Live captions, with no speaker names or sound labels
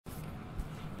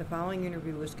The following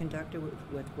interview was conducted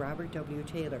with Robert W.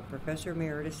 Taylor, Professor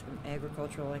Emeritus in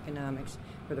Agricultural Economics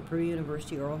for the Purdue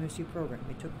University Oral History Program.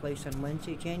 It took place on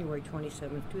Wednesday, January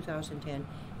 27, 2010,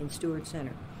 in Stewart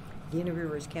Center. The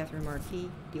interviewer is Katherine Markee,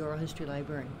 the Oral History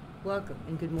Librarian. Welcome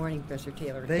and good morning, Professor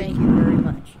Taylor. Thank you very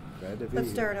much. Glad to be Let's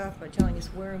here. start off by telling us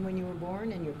where and when you were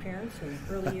born and your parents and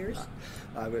early years.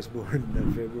 I was born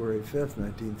on February 5th,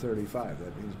 1935.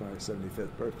 That means my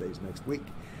 75th birthday is next week.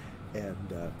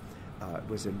 And it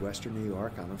was in western New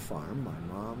York on a farm.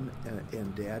 My mom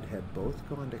and dad had both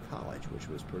gone to college, which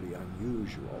was pretty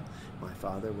unusual. My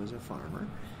father was a farmer.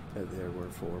 There were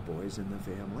 4 boys in the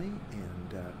family,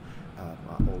 and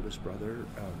my oldest brother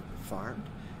farmed.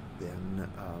 Then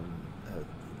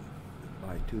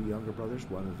my 2 younger brothers,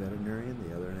 one a veterinarian,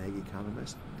 the other an ag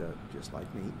economist, just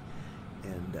like me.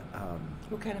 And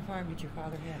what kind of farm did your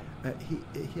father have?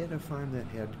 He had a farm that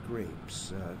had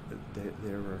grapes.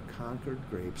 There were Concord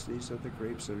grapes. These are the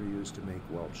grapes that are used to make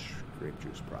Welch grape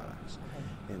juice products.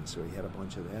 Okay. And so he had a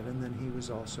bunch of that. And then he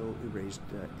raised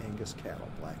Angus cattle,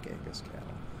 black Angus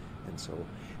cattle.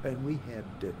 And we had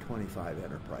 25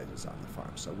 enterprises on the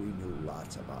farm, so we knew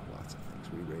lots of things.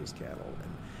 We raised cattle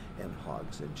and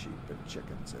hogs and sheep and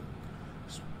chickens and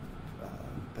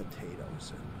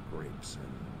potatoes and grapes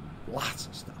and lots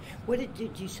of stuff. What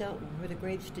did you sell? Were the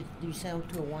grapes? Did you sell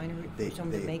to a winery?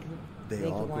 They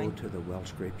all go to the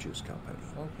Welch Grape Juice Company.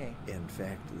 Okay. In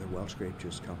fact, the Welch Grape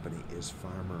Juice Company is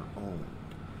farmer owned,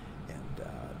 and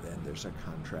then there's a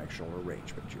contractual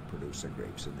arrangement. You produce the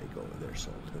grapes, and they go. They're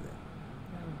sold to them.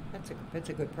 Oh, that's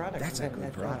a good product. That's a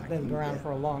good product. Been around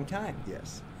for a long time.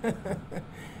 Yes.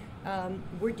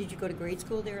 Where did you go to grade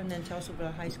school there, and then tell us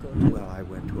about high school? Well, I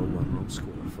went to a one-room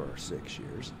school for 6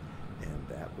 years, and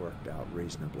that worked out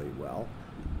reasonably well.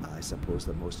 I suppose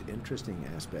the most interesting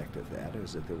aspect of that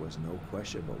is that there was no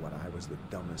question but when I was the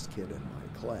dumbest kid in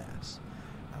my class.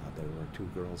 There were 2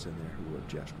 girls in there who were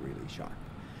just really sharp.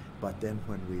 But then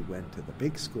when we went to the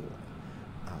big school,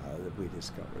 we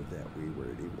discovered that we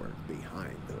really weren't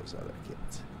behind those other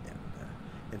kids.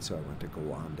 And so I went to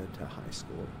Gowanda to high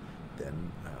school,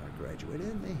 then graduated,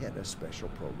 and they had a special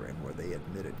program where they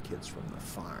admitted kids from the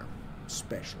farm,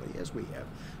 especially, as we have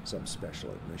some special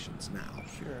admissions now.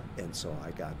 Sure. And so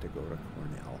I got to go to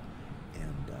Cornell.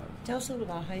 And tell us a little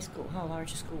about high school. How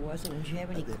large a school was it? Did you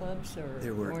have any clubs or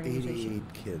there were organizations?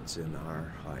 88 kids in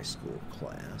our high school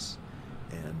class,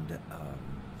 and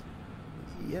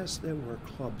yes, there were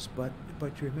clubs, but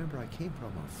you remember I came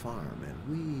from a farm,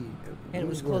 and it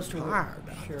was close to hard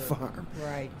on the farm.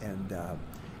 Right. And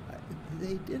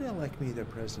they did elect me the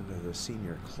president of the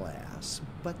senior class,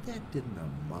 but that didn't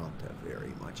amount to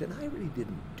very much, and I really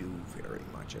didn't do very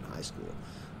much in high school,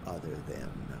 other than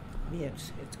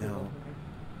yes, it's cool. Now,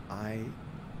 I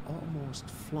almost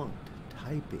flunked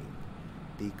typing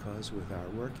because with our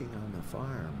working on the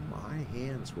farm, my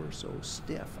hands were so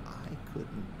stiff I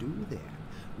couldn't do that.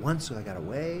 Once I got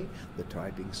away, the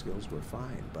typing skills were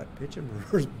fine, but pitch and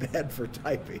mover was bad for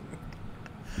typing.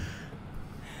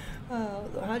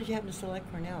 How did you happen to select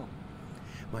Cornell?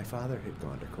 My father had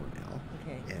gone to Cornell,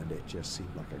 okay, and it just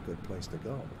seemed like a good place to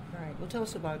go. All right. Well, tell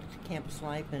us about campus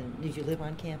life, and did you live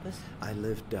on campus? I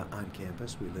lived on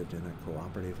campus. We lived in a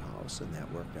cooperative house, and that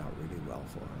worked out really well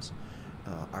for us.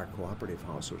 Our cooperative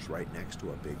house was right next to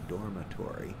a big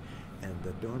dormitory, and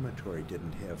the dormitory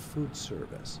didn't have food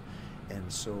service. And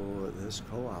so this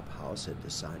co-op house had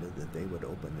decided that they would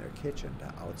open their kitchen to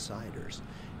outsiders.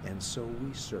 And so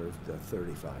we served the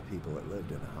 35 people that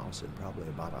lived in the house and probably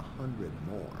about 100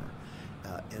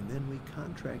 more. And then we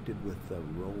contracted with the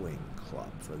rowing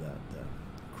club for the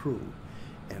crew,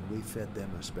 and we fed them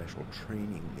a special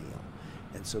training meal.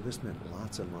 And so this meant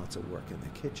lots and lots of work in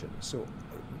the kitchen. So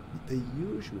the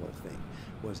usual thing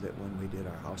was that when we did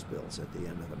our house bills at the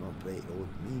end of the month, they owed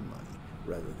me money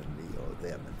rather than me owe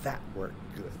them, and that worked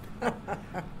good.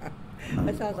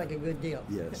 That sounds like a good deal.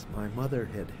 Yes, my mother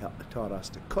had taught us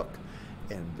to cook,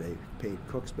 and they paid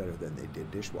cooks better than they did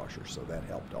dishwashers, so that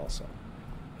helped also.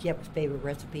 Do you have a favorite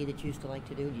recipe that you used to like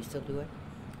to do? Do you still do it?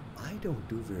 I don't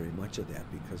do very much of that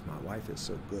because my wife is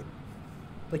so good.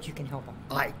 But you can help them.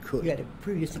 I could. You had a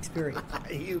previous experience.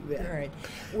 You bet. All right.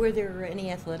 Were there any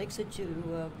athletics that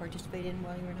you participated in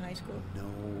while you were in high school?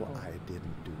 No, I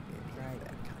didn't do any of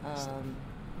that kind of stuff.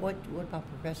 What about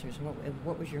professors?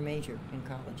 What was your major in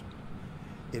college?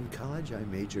 In college, I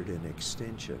majored in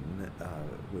extension,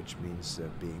 which means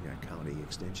being a county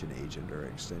extension agent or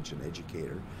extension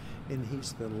educator, and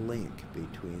he's the link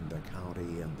between the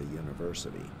county and the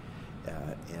university.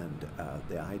 And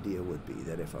the idea would be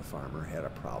that if a farmer had a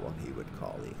problem, he would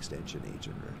call the extension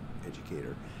agent or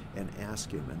educator and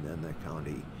ask him, and then the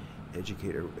county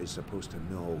educator is supposed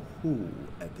to know who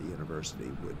at the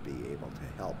university would be able to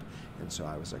help, and so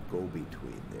I was a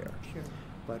go-between there. Sure.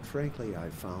 But frankly, I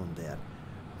found that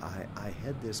I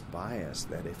had this bias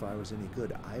that if I was any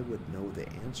good, I would know the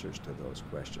answers to those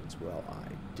questions. Well, I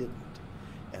didn't,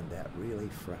 and that really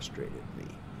frustrated me.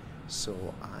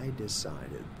 So I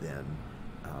decided then,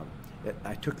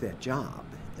 I took that job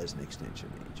as an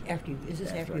extension agent. After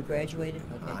you graduated?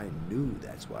 Okay. I knew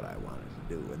that's what I wanted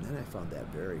to do, and then I found that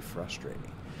very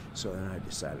frustrating. So then I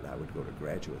decided I would go to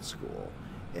graduate school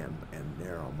and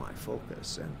narrow my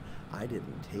focus. And I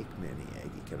didn't take many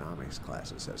ag economics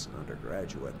classes as an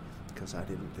undergraduate because I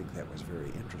didn't think that was very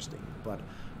interesting. But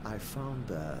I found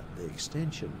the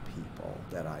extension people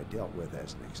that I dealt with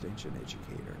as an extension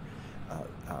educator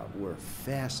were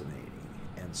fascinating.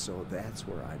 And so that's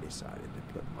where I decided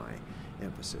to put my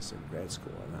emphasis in grad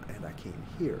school. And I came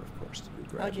here, of course, to do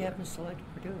graduate. How'd you happen to select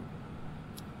Purdue?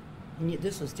 And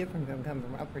this was different from coming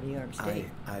from Upper New York State.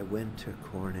 I went to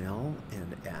Cornell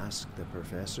and asked the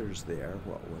professors there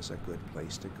what was a good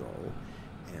place to go.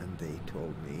 And they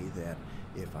told me that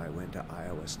if I went to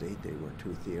Iowa State, they were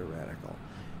too theoretical,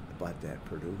 but that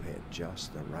Purdue had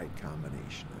just the right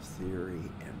combination of theory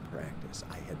and practice.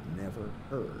 I had never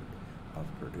heard of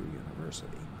Purdue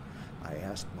University. I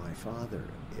asked my father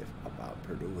about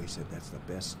Purdue. He said that's the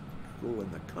best school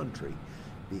in the country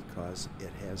because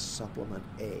it has supplement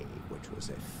A, which was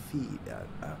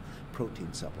a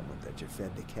protein supplement that you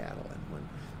fed to cattle. And when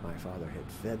my father had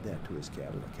fed that to his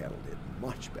cattle, the cattle did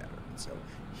much better. And so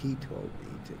he told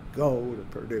me to go to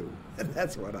Purdue, and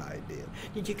that's what I did.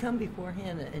 Did you come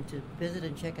beforehand and to visit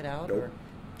and check it out? Nope, or?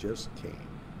 just came.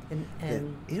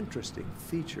 And the interesting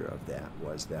feature of that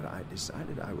was that I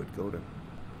decided I would go to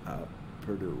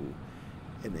Purdue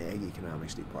in the Ag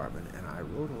Economics Department, and I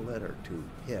wrote a letter to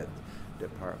head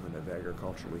Department of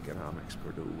Agricultural Economics,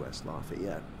 Purdue, West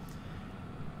Lafayette.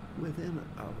 Within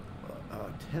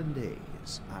 10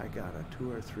 days, I got a 2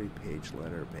 or 3 page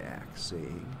letter back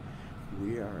saying,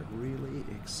 "We are really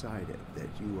excited that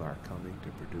you are coming to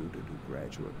Purdue to do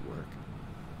graduate work.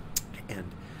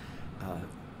 And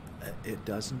it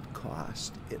doesn't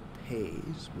cost, it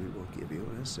pays. We will give you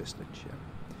an assistantship.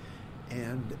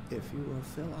 And if you will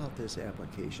fill out this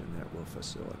application, that will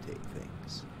facilitate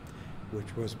things,"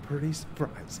 which was pretty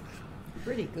surprising.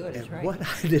 pretty good, And right? what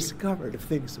I discovered,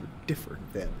 things were different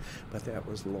then, but that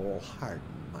was Lowell Hardin.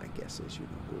 My guess is you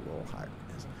know who Lowell Hardin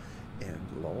is. And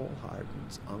Lowell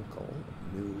Hardin's uncle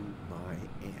knew my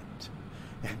aunt.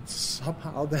 And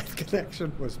somehow that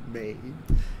connection was made,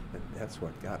 and that's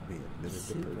what got me admitted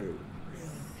to Purdue.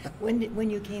 When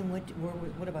you came,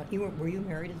 what about you? Were you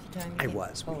married at the time? I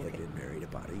was. We had been married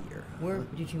about a year. Where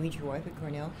did you meet your wife at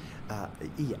Cornell?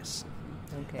 Yes.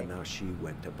 Okay. And now she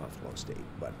went to Buffalo State,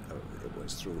 but it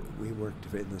was through. We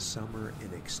worked in the summer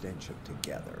in extension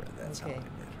together, and that's how I met her.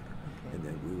 Okay. And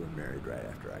then we were married right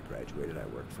after I graduated. I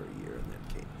worked for a year and then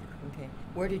came here. Okay.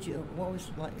 Where did you?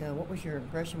 What was your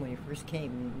impression when you first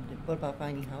came? And what about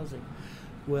finding housing?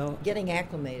 Well, Getting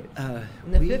acclimated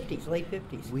in the 50s, late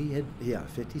 50s. We had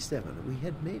 57. We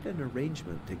had made an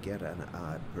arrangement to get an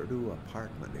Purdue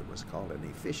apartment. It was called an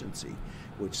efficiency,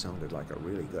 which sounded like a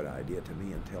really good idea to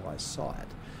me until I saw it.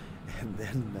 And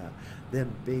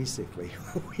then basically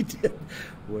what we did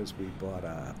was we bought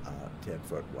a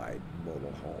 10-foot wide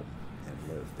mobile home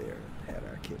and lived there and had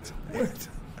our kids in that.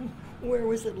 Where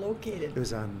was it located? It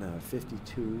was on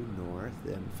 52 North.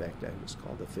 In fact, it was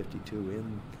called the 52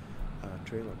 Inn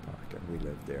Trailer Park, and we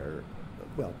lived there,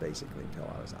 well, basically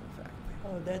until I was out of faculty.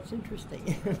 Oh, that's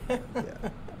interesting. Yeah.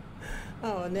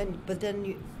 Oh, but then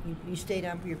you stayed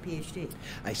on for your PhD.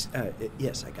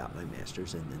 Yes, I got my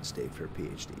master's and then stayed for a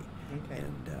PhD. Okay.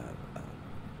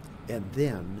 And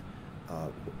then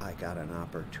I got an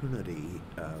opportunity.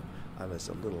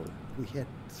 We had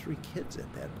 3 kids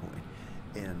at that point,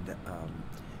 and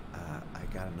I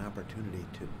got an opportunity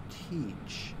to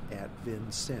teach at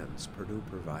Vincennes. Purdue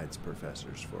provides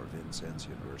professors for Vincennes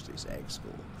University's ag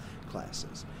school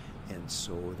classes. And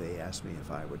so they asked me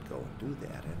if I would go and do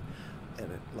that.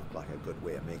 And it looked like a good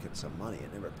way of making some money.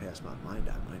 It never passed my mind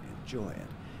I might enjoy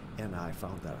it. And I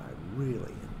found that I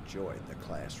really enjoyed the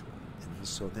classroom. And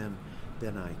so then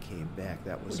I came back.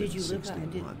 That was in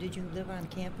 61. Did you live on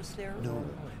campus there? No.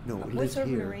 We What lived sort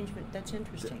of an here. arrangement? That's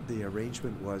interesting. The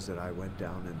arrangement was that I went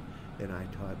down and I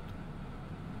taught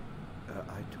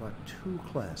 2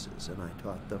 classes, and I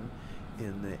taught them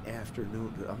in the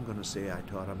afternoon. I'm going to say I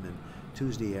taught them in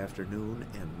Tuesday afternoon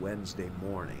and Wednesday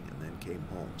morning, and then came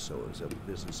home. So it was a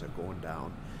business of going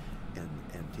down and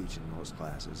teaching those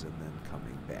classes and then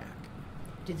coming back.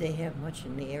 Did they have much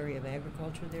in the area of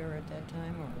agriculture there at that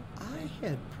time, or? I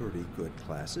had pretty good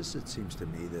classes. It seems to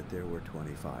me that there were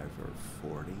 25 or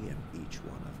 40 in each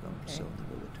one of them. Okay. So there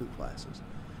were the two classes.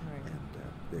 Right. And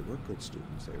they were good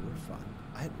students. They were fun.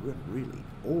 I had a really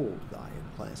old guy in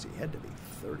class. He had to be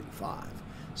 35.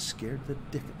 Scared the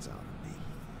dickens out of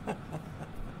me.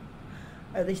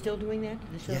 Are they still doing that? Do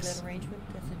they still Yes. have that arrangement?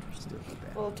 That's interesting. Still do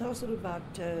that. Well, tell us a little about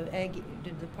Ag,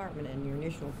 the department and your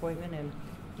initial appointment and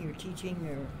your teaching,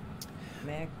 your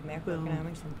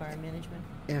macroeconomics and farm management.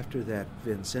 After that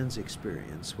Vincennes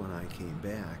experience, when I came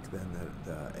back, then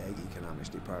the Ag Economics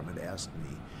Department asked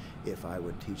me if I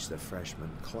would teach the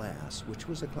freshman class, which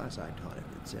was a class I taught at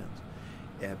Vincennes,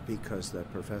 because the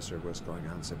professor was going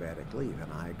on sabbatic leave,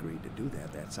 and I agreed to do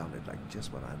that. That sounded like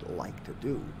just what I'd like to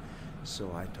do.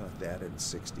 So I taught that in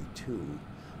 '62,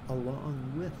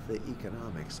 along with the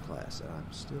economics class that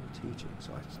I'm still teaching.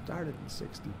 So I started in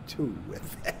 '62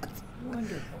 with that.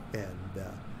 Wonderful. And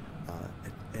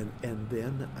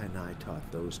then I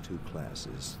taught those two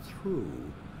classes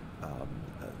through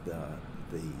the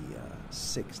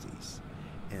 '60s,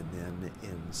 and then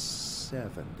in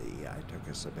 '70 I took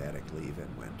a sabbatic leave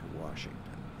and went to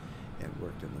Washington and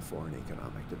worked in the Foreign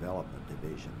Economic Development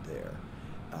Division there,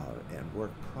 and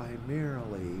worked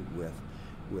primarily with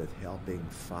helping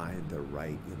find the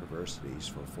right universities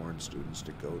for foreign students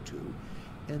to go to,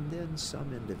 and then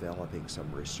some in developing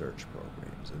some research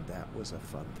programs. And that was a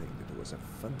fun thing to do. It was a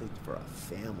fun thing for a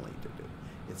family to do.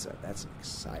 That's an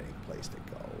exciting place to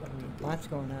go. And to be. Lots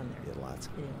going on there. Yeah, lots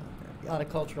going on there. A lot of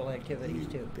cultural activities,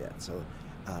 You too. bet. So,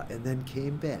 and then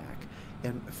came back.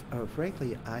 And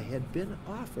frankly, I had been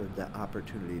offered the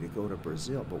opportunity to go to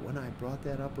Brazil, but when I brought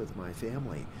that up with my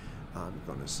family, I'm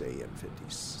going to say in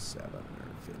 '57 or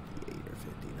 '58 or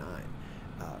 '59,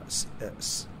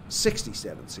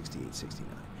 67, 68,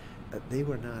 69, they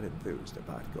were not enthused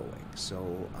about going.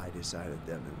 So I decided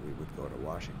then that we would go to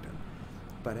Washington.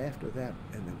 But after that,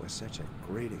 and it was such a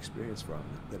great experience for them,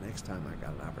 the next time I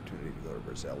got an opportunity to go to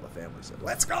Brazil, the family said,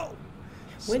 "Let's go."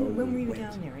 When were you went.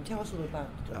 down there? And tell us a little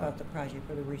about the project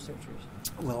for the researchers.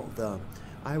 Well,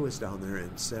 I was down there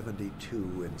in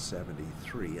 '72 and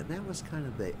 '73, and that was kind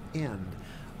of the end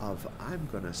of, I'm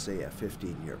going to say, a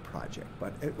 15-year project,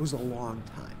 but it was a long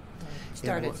time.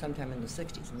 Started sometime in the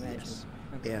 60s, imagine. Yes.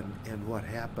 Okay. And what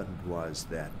happened was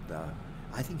that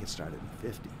I think it started in the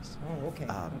 50s. Oh, okay.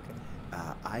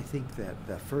 I think that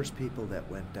the first people that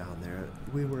went down there,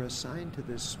 we were assigned to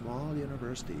this small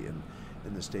university in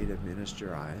the state of Minas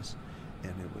Gerais,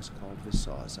 and it was called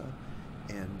Viçosa.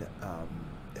 And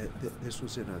this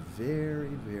was in a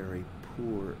very, very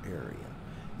poor area.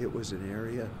 It was an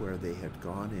area where they had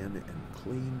gone in and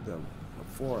cleaned the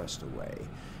forest away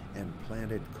and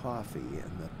planted coffee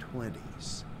in the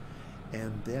 20s.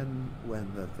 And then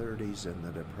when the 30s and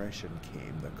the Depression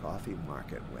came, the coffee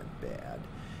market went bad.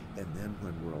 And then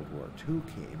when World War II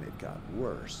came, it got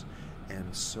worse.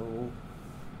 And so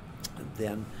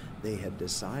then they had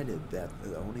decided that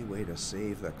the only way to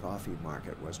save the coffee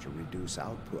market was to reduce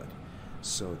output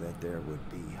so that there would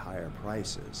be higher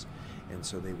prices. And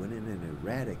so they went in and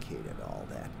eradicated all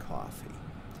that coffee.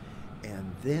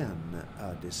 And then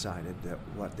decided that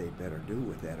what they better do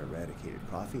with that eradicated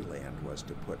coffee land was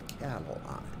to put cattle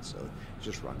on it. So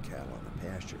just run cattle in the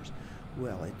pastures.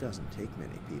 Well, it doesn't take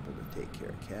many people to take care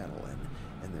of cattle, and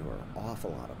there were an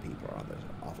awful lot of people around. There's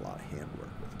an awful lot of handwork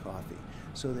with coffee.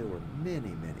 So there were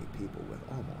many, many people with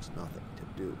almost nothing to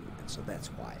do. And so that's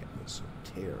why it was so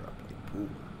terribly poor.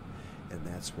 And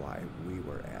that's why we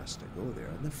were asked to go there.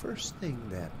 And the first thing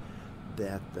that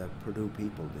the Purdue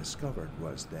people discovered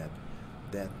was that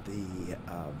there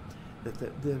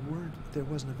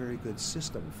wasn't a very good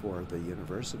system for the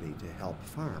university to help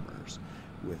farmers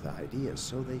with ideas.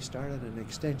 So they started an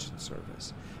extension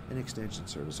service. An extension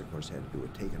service, of course, had to do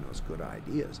with taking those good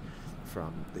ideas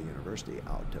from the university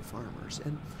out to farmers.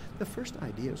 And the first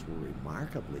ideas were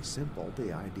remarkably simple.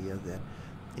 The idea that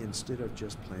instead of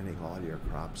just planting all your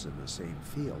crops in the same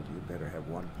field, you better have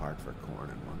one part for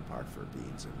corn and one part for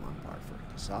beans and one part for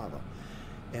cassava.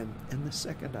 And the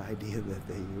second idea that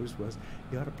they used was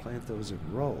you ought to plant those in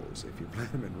rows. If you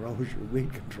plant them in rows, your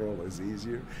weed control is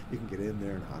easier. You can get in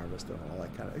there and harvest and all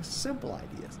that kind of simple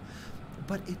ideas.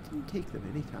 But it didn't take them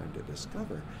any time to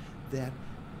discover that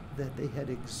they had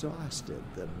exhausted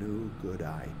the new good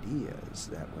ideas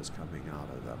that was coming out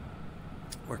of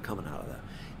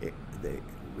the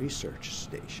research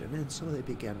station. And so they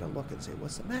began to look and say,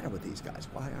 what's the matter with these guys?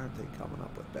 Why aren't they coming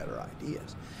up with better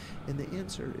ideas? And the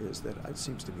answer is that it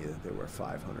seems to me that there were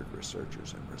 500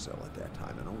 researchers in Brazil at that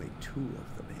time, and only 2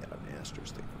 of them had a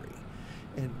master's degree.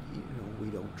 And, we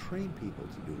don't train people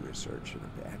to do research in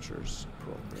a bachelor's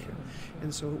program. Sure.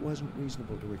 And so it wasn't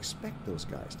reasonable to expect those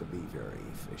guys to be very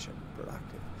efficient and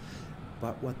productive.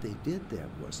 But what they did then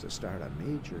was to start a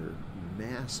major,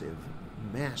 massive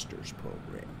master's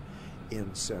program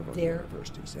in several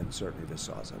universities, and certainly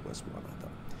Visaza was one of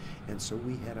them. And so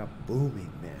we had a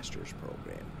booming master's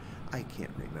program. I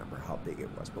can't remember how big it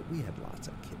was, but we had lots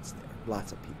of kids there,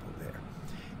 lots of people there.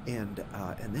 And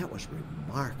that was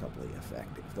remarkably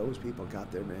effective. Those people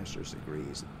got their master's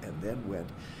degrees and then went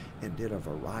and did a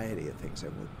variety of things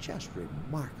and were just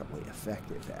remarkably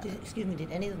effective at it. Excuse me,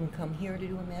 did any of them come here to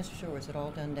do a master's, or was it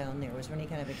all done down there? Was there any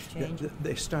kind of exchange?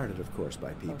 They started, of course,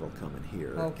 by people coming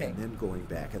here and then going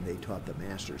back, and they taught the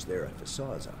masters there at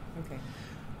Visaza. Okay.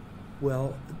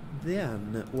 Well,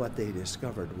 then what they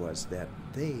discovered was that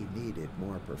they needed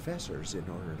more professors in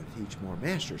order to teach more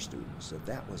master students.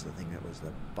 That was the thing that was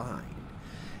the bind.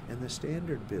 And the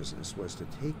standard business was to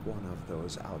take one of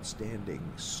those outstanding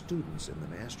students in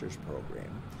the master's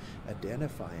program,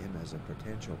 identify him as a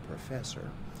potential professor,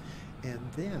 and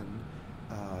then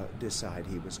decide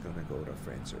he was going to go to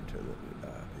France or to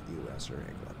the U.S. or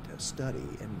England to study,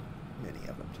 and many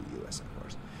of them to U.S., of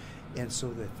course. And so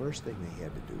the first thing they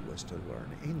had to do was to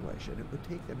learn English, and it would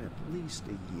take them at least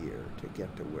a year to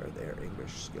get to where their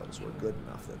English skills were good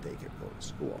enough that they could go to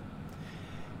school.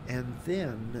 And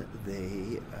then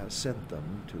they sent them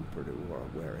to Purdue or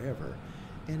wherever,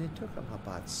 and it took them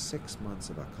about 6 months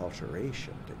of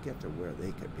acculturation to get to where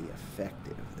they could be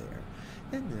effective there,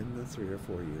 and then the 3 or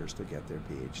 4 years to get their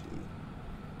PhD.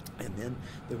 And then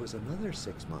there was another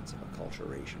 6 months of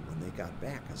acculturation when they got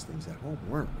back, because things at home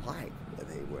weren't like where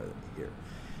they were here.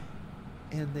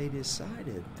 And they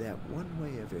decided that one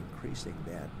way of increasing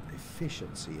that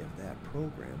efficiency of that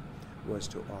program was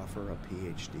to offer a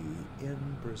PhD in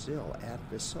Brazil at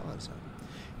Visaza.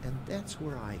 And that's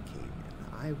where I came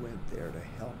in. I went there to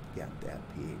help get that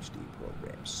PhD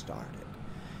program started.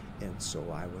 And so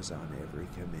I was on every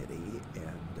committee,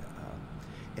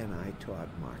 and I taught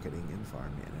marketing and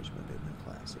farm management in the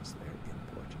classes there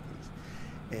in Portuguese.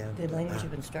 And the language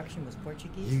of instruction was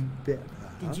Portuguese? You bet.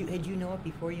 Did you know it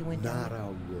before you went down? Not a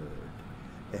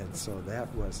word. And so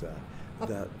that was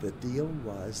the deal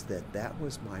was that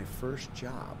was my first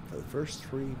job. For the first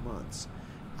 3 months,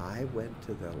 I went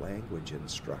to the language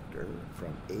instructor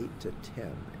from 8 to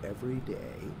 10 every day.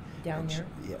 Down there?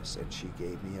 Yes, and she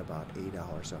gave me about 8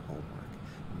 hours of homework.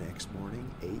 Next morning,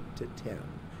 8 to 10,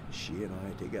 she and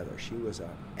I together. She was an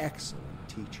excellent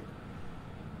teacher.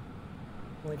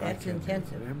 Boy, that's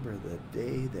intensive. I remember the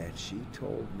day that she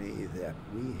told me that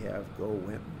we have go,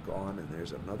 went, and gone, and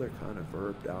there's another kind of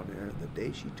verb down there. And the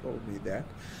day she told me that,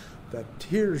 the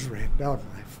tears ran down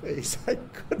my face. I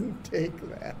couldn't take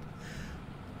that.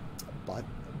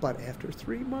 But after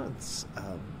 3 months,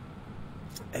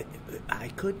 I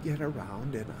could get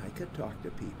around and I could talk to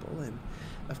people. And,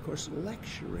 of course,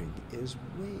 lecturing is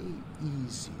way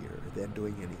easier than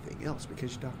doing anything else,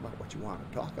 because you talk about what you want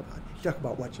to talk about. You talk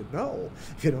about what you know.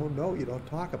 If you don't know, you don't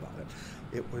talk about it.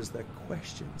 It was the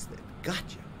questions that got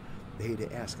you. They had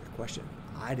to ask a question.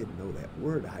 I didn't know that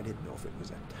word. I didn't know if it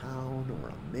was a town or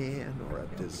a man or a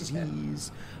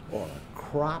disease or a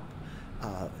crop.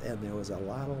 And there was a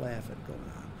lot of laughing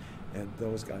going on. And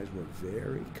those guys were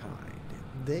very kind.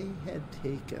 They had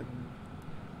taken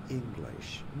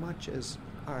English, much as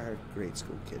our grade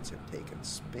school kids have taken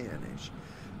Spanish.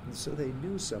 And so they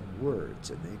knew some words,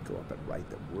 and they'd go up and write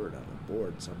the word on the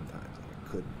board sometimes. I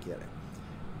couldn't get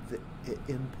it.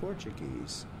 In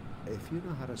Portuguese, if you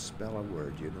know how to spell a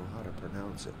word, you know how to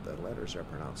pronounce it. The letters are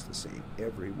pronounced the same,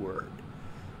 every word.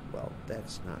 Well,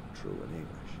 that's not true in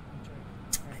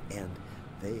English. And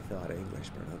they thought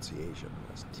English pronunciation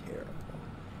was terrible.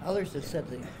 Others have said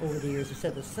over the years have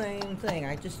said the same thing.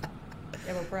 I just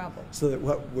have a problem. So that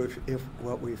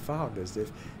what we found is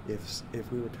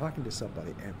if we were talking to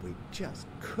somebody and we just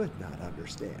could not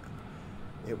understand,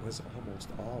 it was almost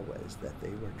always that they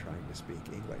were trying to speak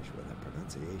English with a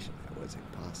pronunciation that was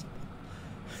impossible.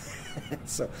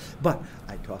 But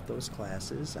I taught those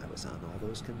classes. I was on all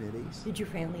those committees. Did your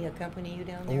family accompany you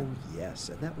down there? Oh, yes,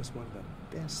 and that was one of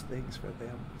the best things for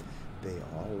them. They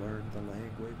all learned the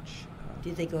language.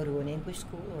 Did they go to an English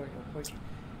school or Portuguese?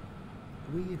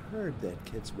 We heard that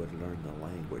kids would learn the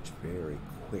language very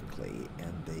quickly,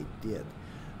 and they did.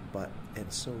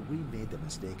 And so we made the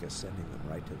mistake of sending them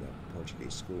right to the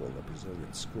Portuguese school, the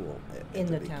Brazilian school. In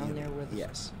the town there with us?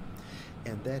 Yes.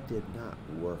 And that did not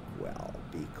work well,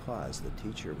 because the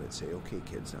teacher would say, okay,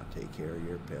 kids, now take care of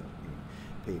your pen,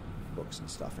 books and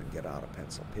stuff, and get out a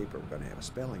pencil and paper. We're going to have a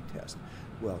spelling test.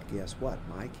 Well, guess what?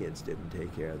 My kids didn't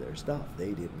take care of their stuff.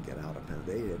 They didn't get out a pen.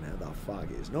 They didn't have the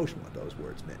foggiest notion what those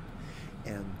words meant.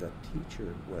 And the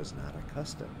teacher was not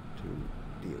accustomed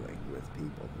to dealing with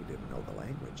people who didn't know the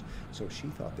language, so she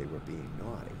thought they were being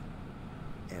naughty,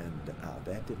 and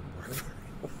that didn't work very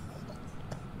well.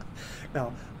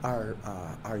 Now,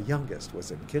 our youngest was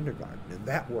in kindergarten, and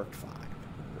that worked fine.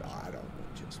 I don't know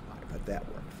just why, but that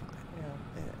worked fine.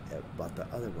 Yeah. But the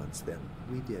other ones, then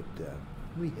we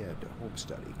had home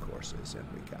study courses, and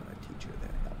we got a teacher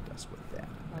that helped us with that.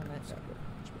 Oh, that's that good.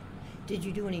 worked much better. Did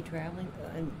you do any traveling?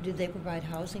 Did they provide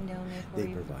housing down there for They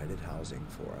you? provided housing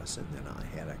for us, and then I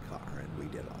had a car, and we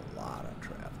did a lot of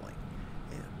traveling,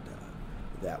 and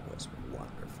that was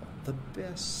wonderful. The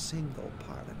best single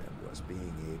part of it was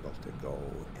being able to go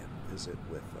and visit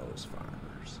with those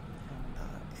farmers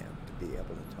and to be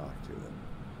able to talk to them.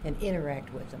 And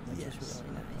interact with them, which Yes. is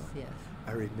really nice, yes.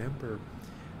 I remember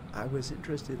I was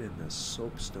interested in the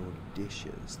soapstone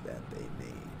dishes that they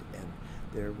made, and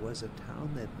there was a town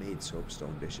that made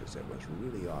soapstone dishes that was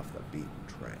really off the beaten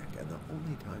track, and the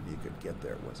only time you could get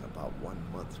there was about 1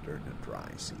 month during the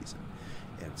dry season.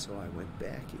 And so I went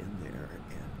back in there,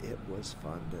 and it was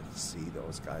fun to see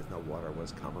those guys. The water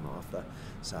was coming off the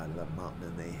side of the mountain,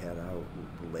 and they had a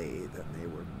lathe, and they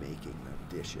were making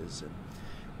the dishes, and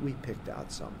we picked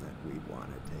out some that we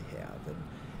wanted to have,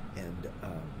 and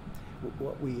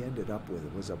what we ended up with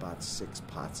was about 6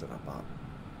 pots and about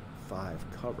 5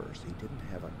 covers. He didn't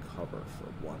have a cover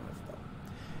for one of them,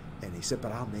 and he said,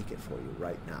 "But I'll make it for you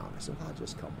right now." And I said, "Well, I'll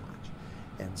just come watch."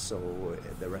 And so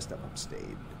the rest of them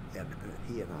stayed, and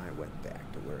he and I went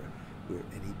back to where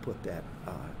and he put that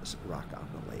rock on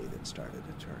the lathe and started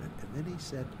to turn it. And then he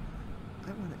said,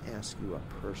 "I want to ask you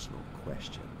a personal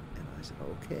question." And I said,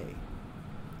 "Okay."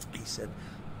 He said,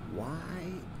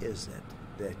 "Why is it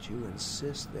that you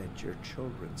insist that your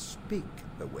children speak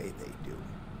the way they do?"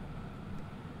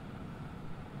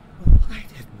 Well, I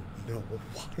didn't know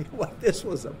what this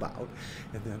was about.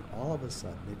 And then all of a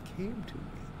sudden it came to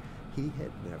me. He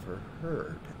had never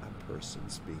heard a person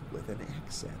speak with an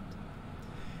accent.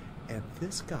 And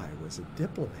this guy was a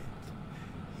diplomat.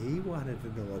 He wanted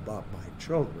to know about my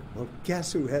children. Well,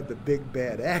 guess who had the big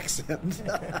bad accent?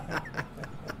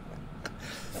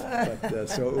 But,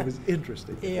 so it was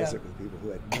interesting to visit with people who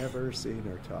had never seen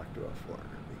or talked to a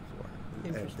foreigner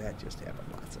before. And that just happened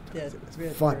lots of times. It was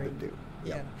really fun to do.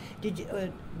 Yeah. Yep. Did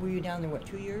you? Were you down there,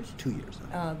 2 years? 2 years.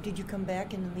 Did you come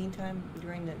back in the meantime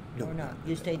during the, No, or not? no,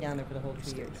 You stayed down there for the whole 2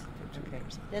 stayed years? down for 2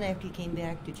 years. Then after you came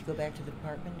back, did you go back to the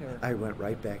department, or? I went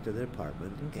right back to the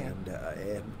department, Okay. and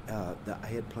I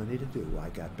had plenty to do. I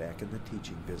got back in the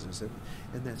teaching business,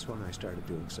 and that's when I started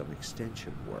doing some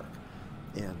extension work.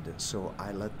 And so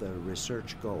I let the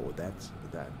research go. I'd done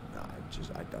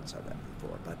some of that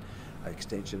before, but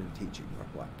extension and teaching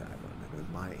were what I wanted.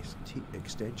 And my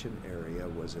extension area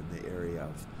was in the area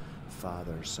of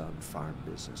father-son farm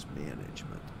business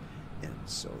management. And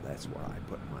so that's where I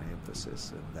put my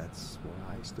emphasis, and that's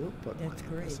where I still put my emphasis.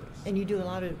 That's great. And you do a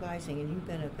lot of advising, and you've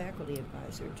been a faculty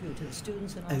advisor, too, to the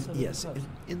students and also to the yes, clubs.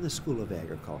 in the School of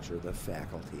Agriculture, the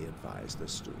faculty advised the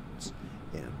students,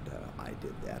 and I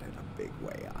did that in a big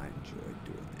way. I enjoyed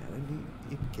doing that, and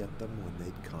you'd get them when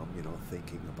they'd come,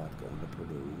 thinking about going to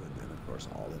Purdue, and then, of course,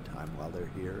 all the time while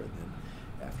they're here, and then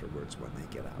afterwards when they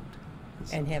get out.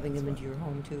 And having them into your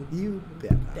home, too. You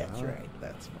bet. That's right.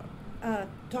 That's fun.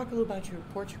 Talk a little about your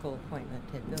Portugal appointment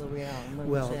at Villarreal. And when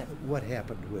Well, was that? what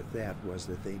happened with that was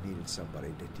that they needed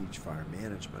somebody to teach farm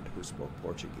management who spoke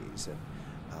Portuguese, and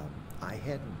I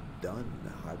hadn't done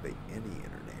hardly any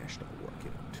international work.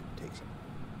 To take some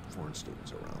foreign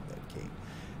students around that came,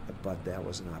 but that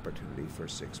was an opportunity for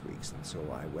 6 weeks, and so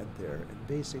I went there and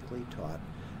basically taught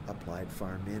applied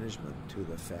farm management to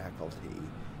the faculty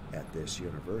at this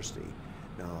university.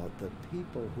 Now, the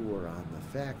people who were on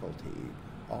the faculty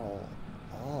all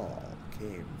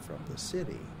came from the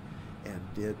city and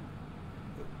did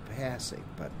passing,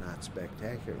 but not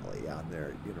spectacularly, on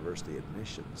their university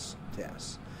admissions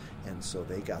tests. And so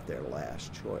they got their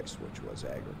last choice, which was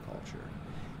agriculture.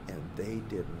 And they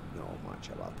didn't know much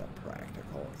about the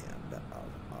practical end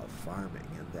of farming,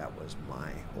 and that was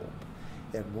my hope.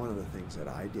 And one of the things that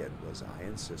I did was I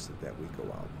insisted that we go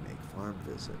out and make farm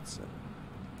visits and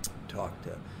talk to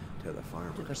the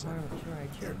farmers. To the farmers, right,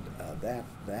 sure. And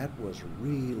that was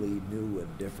really new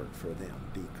and different for them,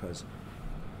 because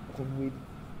when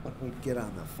we'd get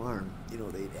on the farm,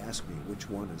 they'd ask me which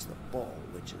one is the bull,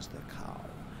 which is the cow.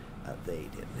 They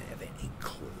didn't have any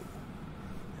clue.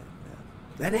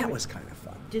 And that was kind of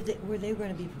fun. Were they going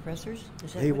to be professors?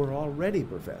 They were already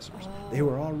professors. Oh. They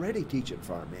were already teaching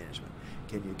farm management.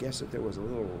 Can you guess if there was a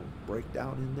little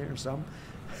breakdown in there? Some.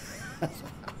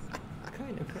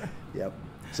 Kind of. Yep.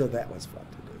 So that was fun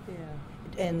to do. Yeah.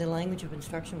 And the language of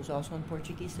instruction was also in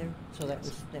Portuguese there? So that Yes.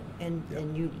 was that. And Yep.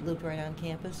 and you lived right on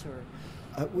campus, or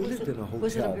We was lived it- in a hotel.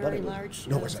 was it a but very was, large,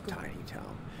 No, it was a school? tiny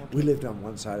town. Okay. We lived on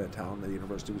one side of town. The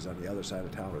university was on the other side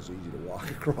of town. It was easy to walk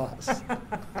across.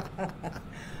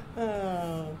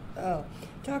 Oh.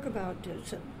 Talk about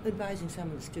advising some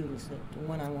of the students that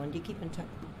one-on-one. Do you keep in touch?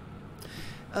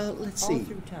 Let's All see.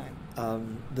 through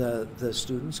time. The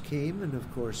students came, and of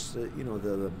course,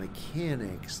 the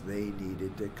mechanics, they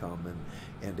needed to come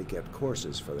and to get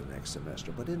courses for the next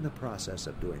semester. But in the process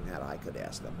of doing that, I could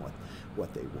ask them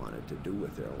what they wanted to do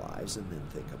with their lives, and then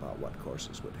think about what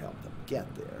courses would help them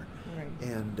get there. Right.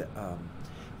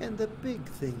 And the big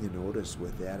thing you notice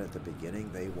with that at the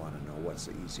beginning, they want to know what's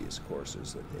the easiest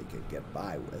courses that they can get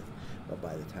by with. But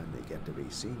by the time they get to be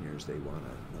seniors, they want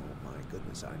to know, my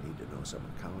goodness, I need to know some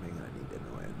accounting, I need to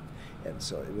know it. And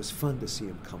so it was fun to see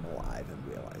them come alive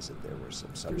and realize that there were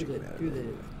some subject matter. Through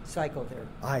the cycle there.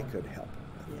 I could help them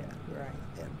with that.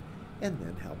 Right. And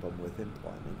then help them with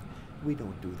employment. We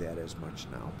don't do that as much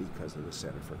now because of the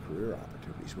Center for Career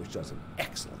Opportunities, which does an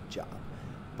excellent job.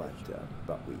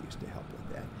 But we used to help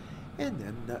with that. And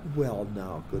then,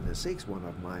 now, goodness sakes, one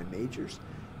of my majors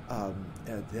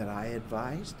that I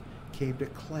advised came to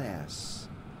class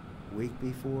week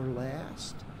before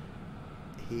last.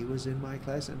 He was in my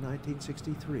class in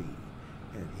 1963,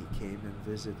 and he came and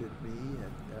visited me.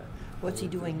 And What's he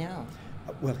doing now?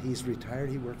 Well, he's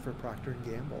retired. He worked for Procter &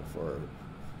 Gamble for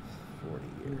 40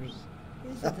 years.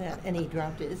 Isn't that? And he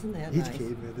dropped it. Isn't that He nice?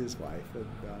 came with his wife, and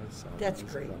so That's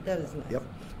great. That is nice. Yep.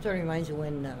 So it reminds you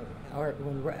when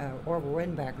Orville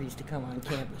Redenbacher used to come on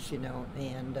campus,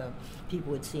 and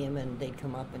people would see him and they'd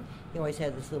come up, and he always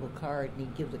had this little card, and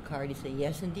he'd give the card. He'd say,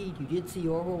 "Yes, indeed, you did see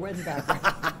Orville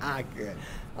Redenbacher." Good.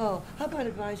 Oh, how about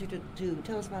advisor to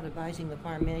tell us about advising the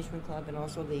Farm Management Club and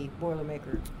also the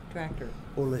Boilermaker tractor?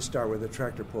 Well, let's start with the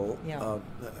tractor pull. Yeah.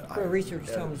 For research,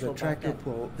 tell me the about tractor that.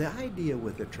 pull. The idea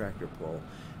with the tractor pull,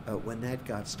 when that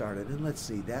got started, and let's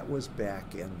see, that was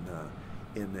back in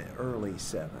the early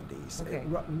 70s, Okay.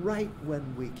 right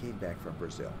when we came back from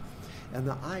Brazil. And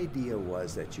the idea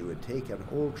was that you would take an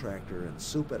old tractor and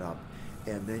soup it up,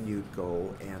 and then you'd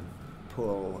go and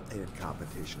pull in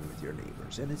competition with your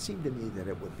neighbors. And it seemed to me that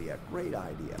it would be a great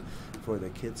idea for the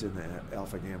kids in the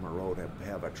Alpha Gamma Road to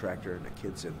have a tractor, and the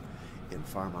kids in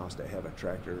Farmhouse to have a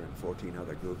tractor, and 14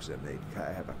 other groups, and they'd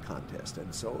have a contest.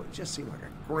 And so it just seemed like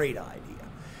a great idea.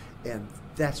 And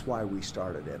that's why we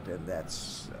started it, and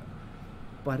that's...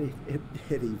 but it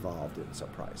evolved in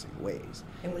surprising ways.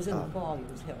 It was in the fall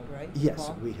it was held, right? Yes,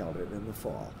 Fall? we held it in the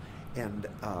fall. And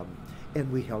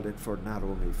we held it for not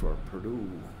only for Purdue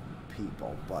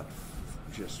people, but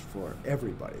just for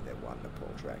everybody that wanted to pull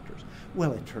tractors.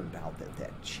 Well, it turned out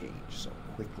that changed so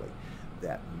quickly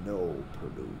that no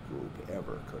Purdue group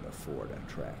ever could afford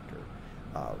a tractor.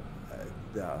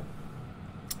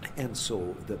 And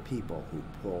so the people who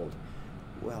pulled,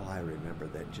 well, I remember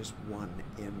that just one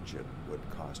engine would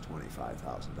cost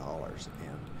 $25,000,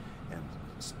 and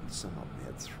some of them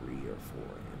had 3 or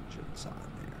 4 engines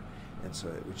on there. And so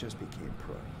it just became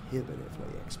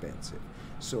prohibitively expensive.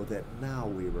 So that now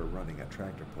we were running a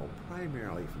tractor pull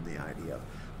primarily from the idea of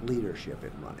leadership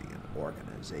in running an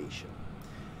organization.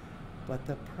 But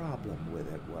the problem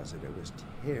with it was that it was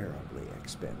terribly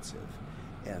expensive.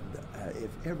 And if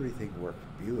everything worked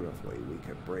beautifully, we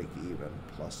could break even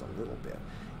plus a little bit.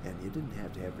 And you didn't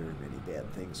have to have very many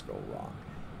bad things go wrong.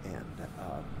 And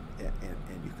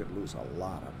you could lose a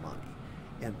lot of money.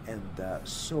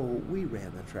 So we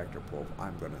ran the tractor pull,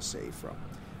 I'm going to say,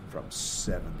 from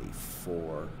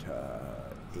 74 to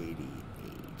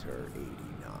 88 or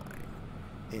 89.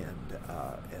 And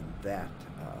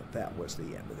that was the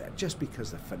end of that, just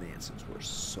because the finances were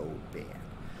so bad.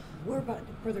 Where about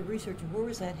for the research? Where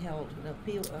was that held? In a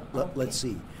field? Let's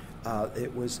see.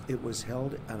 It was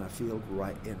held on a field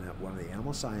right in one of the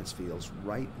animal science fields,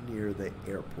 right near the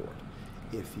airport.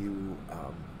 If you,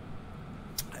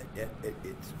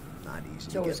 it's not easy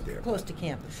So to it was get there. close to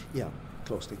campus. Yeah,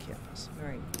 close to campus.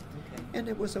 Right. Okay. And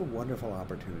it was a wonderful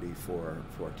opportunity for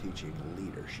teaching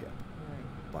leadership. Right.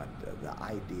 But the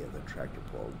idea of the tractor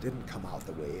pull didn't come out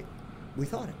the way we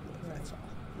thought it would. Right. That's all.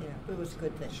 Yeah, but it was a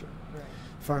good thing. Sure. Right.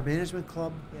 Farm Management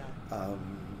Club. Yeah. Are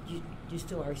you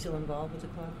still involved with the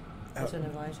club as an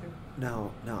advisor?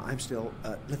 No, I'm still.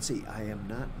 Let's see. I am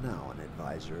not now an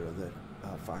advisor of the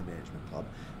Farm Management Club.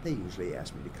 They usually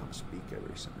ask me to come speak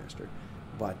every semester,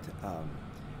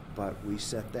 but we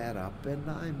set that up, and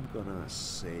I'm gonna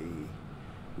say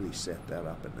we set that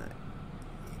up in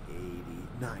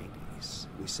the 90s.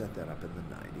 We set that up in the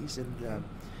 90s,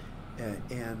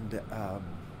 and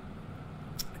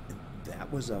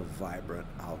that was a vibrant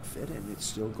outfit, and it's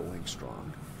still going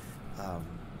strong.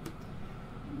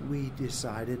 We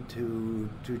decided to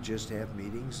just have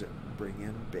meetings, bring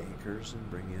in bankers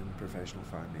and bring in professional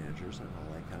farm managers and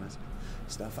all that kind of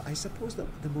stuff. I suppose the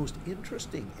most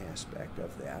interesting aspect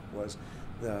of that was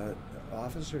the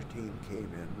officer team came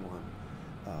in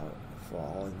one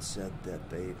fall and said that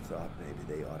they thought maybe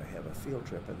they ought to have a field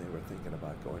trip, and they were thinking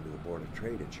about going to the Board of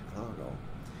Trade in Chicago.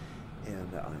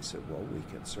 And I said, well, we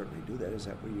can certainly do that. Is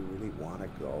that where you really want to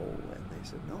go? And they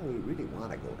said, no, we really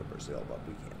want to go to Brazil, but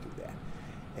we can't do that.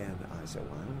 And I said,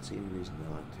 well, I don't see any reason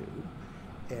not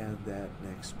to. And that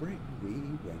next spring, we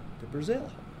went to Brazil.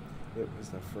 It was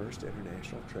the first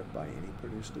international trip by any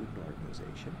Purdue student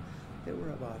organization. There were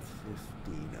about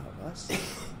 15 of us.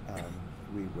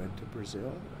 We went to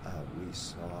Brazil. We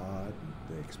saw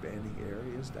the expanding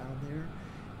areas down there.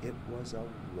 It was a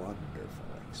wonderful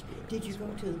experience. Did you go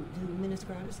to Minas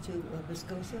Geradas, to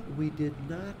Viscosa? We did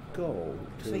not go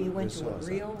to So you went Viçosa. to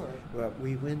Rio? Or? Well,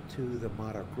 we went to the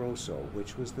Mato Grosso,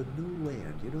 which was the new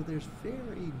land. You know, there's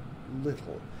very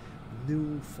little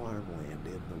new farmland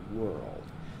in the world.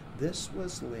 This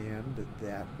was land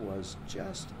that was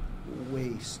just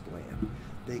wasteland.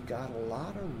 They got a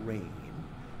lot of rain.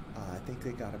 I think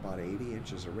they got about 80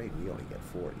 inches of rain. We only get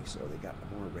 40, so they got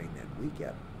more rain than we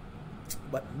get.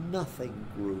 But nothing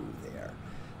grew there.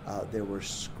 There were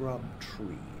scrub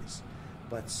trees.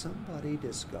 But somebody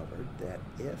discovered that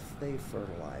if they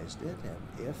fertilized it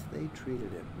and if they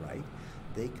treated it right,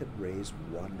 they could raise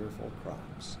wonderful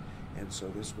crops. And so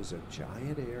this was a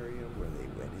giant area where they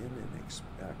went in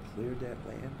and cleared that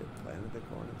land and planted the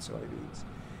corn and soybeans.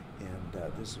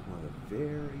 And this is one of the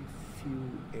very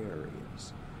few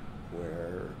areas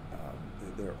where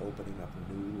they're opening up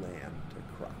new land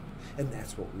to crop. And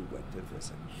that's what we went to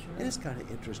visit. Sure. And it's kind of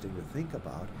interesting to think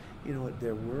about. You know,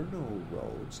 there were no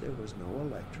roads, there was no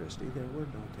electricity, there were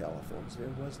no telephones, there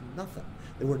was nothing.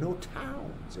 There were no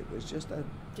towns. It was just a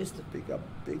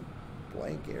big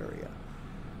blank area.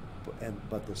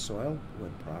 But the soil,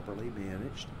 when properly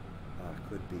managed,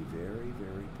 could be very,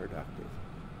 very productive.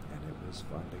 And it was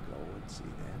fun to go and see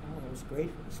that. Oh, it was great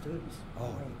for the students.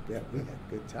 Oh, yeah, we had a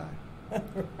good time.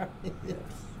 Right. Yes.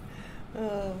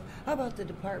 How about the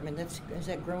department? Has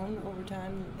that grown over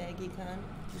time, Ag Econ,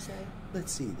 did you say?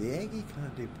 Let's see, the Ag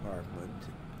Econ department,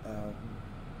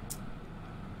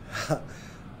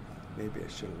 maybe I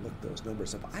should have looked those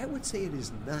numbers up. I would say it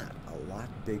is not a lot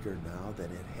bigger now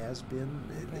than it has been.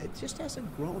 Okay. It just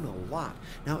hasn't grown a lot.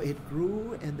 Now, it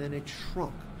grew and then it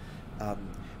shrunk.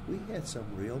 We had some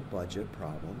real budget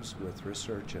problems with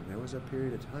research, and there was a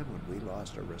period of time when we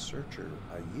lost a researcher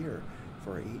a year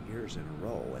for 8 years in a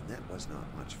row, and that was not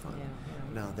much fun.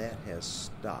 Yeah. Now, that has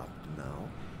stopped now,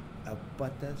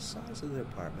 but the size of the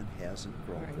department hasn't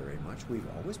grown Right. very much. We've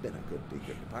always been a good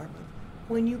department.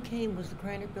 When you came, was the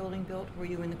Kreinert building built? Were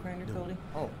you in the Kreinert No. building?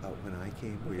 Oh. When I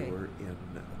came, we Okay. were in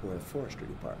where the forestry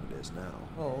department is now.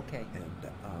 Oh, okay.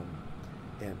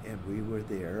 And we were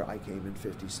there. I came in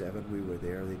 '57. We were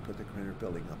there. They put the Kreinert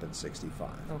building up in '65.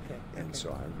 Okay. And okay.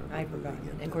 so I remember I forgot. moving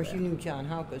into And of course, that. you knew John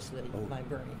Haukus, the Oh,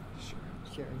 librarian. Sure.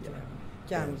 Sure. Yeah.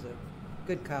 John And- was a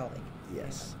good colleague.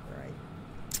 Yes. Yeah, right.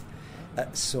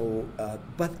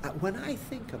 But when I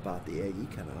think about the Ag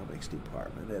Economics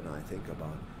department, and I think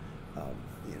about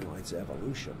its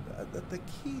evolution, the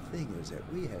key thing is that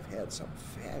we have had some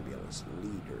fabulous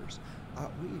leaders.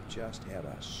 We've just had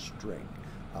a string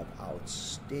of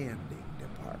outstanding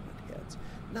department heads.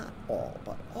 Not all,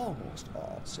 but almost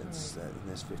all since in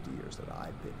this 50 years that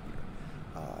I've been here.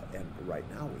 And right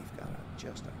now we've got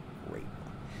just a great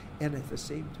one. And at the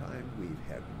same time, we've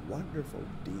had wonderful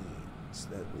deans,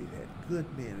 that we've had good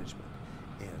management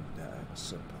and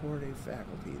supportive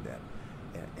faculty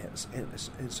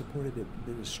and supportive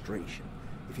administration.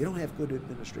 If you don't have good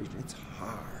administration, it's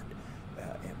hard.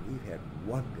 And we've had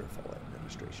wonderful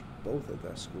administration, both at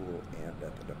the school and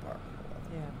at the departmental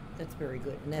level. Yeah, that's very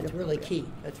good. And that's Yep. really Yeah. key.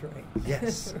 That's right.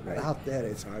 Yes, Right. without that,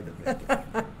 it's hard to make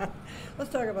it.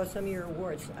 Let's talk about some of your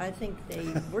awards. I think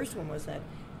the worst one was that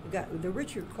you got the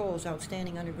Richard Coles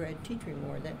Outstanding Undergrad Teaching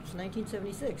Award. That was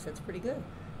 1976. That's pretty good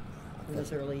in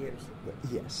those early years. But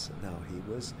yes, no, he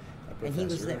was a professor And he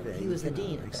was there. of He was the dean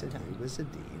at economics, that and time. he was a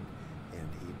dean, and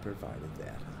he provided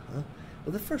that.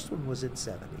 Well, the first one was in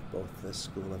 '70. Both the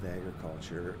School of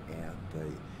Agriculture and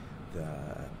the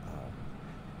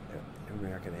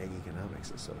American Ag Economics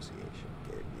Association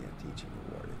gave me a teaching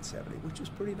award in '70, which was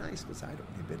pretty nice because I'd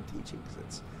only been teaching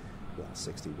since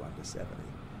 61 to '70,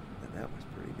 and that was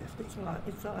pretty nifty.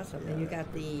 It's awesome. Yeah, And you that's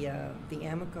got the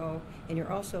Amico, and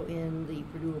you're also in the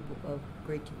Purdue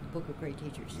Book of Great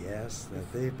Teachers. Yes,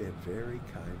 they've been very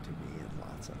kind to me in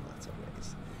lots and lots of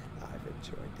ways. I've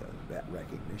enjoyed that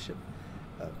recognition.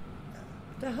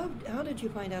 How did you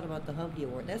find out about the Hovde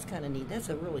Award? That's kind of neat. That's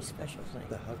a really special thing.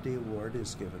 The Hovde Award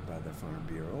is given by the Farm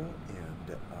Bureau,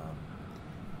 and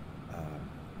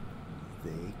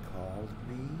they called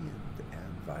me and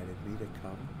invited me to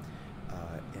come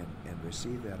and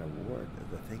receive that award.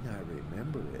 The thing I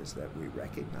remember is that we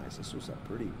recognized this was a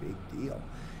pretty big deal,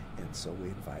 and so we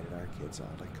invited our kids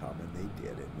all to come, and they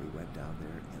did, and we went down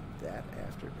there, and that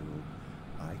afternoon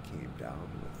I came down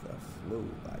with the flu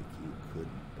like you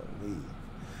couldn't believe.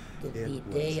 It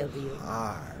was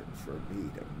hard for me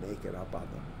to make it up on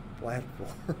the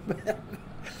platform,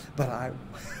 but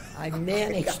I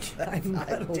managed. I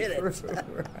did it.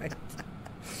 Right.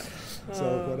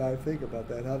 So when I think about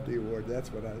that Hovde Award,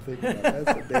 that's what I think about.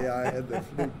 That's the day I had the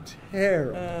flu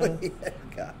terribly.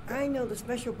 I know the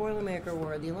Special Boilermaker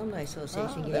Award, the Alumni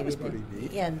Association gave that was it. pretty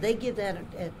neat. Yeah, and they give that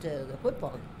at the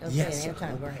football. Yes. At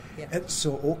halftime, right. Yeah. And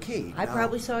so, okay. I now,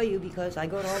 probably saw you because I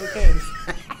go to all the games.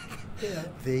 Yeah.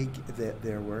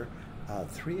 There were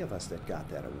 3 of us that got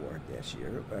that award this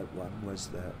year. One was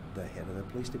the head of the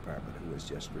police department, who was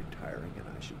just retiring, and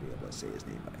I should be able to say his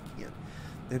name, but I can't.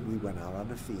 Then we went out on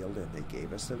the field, and they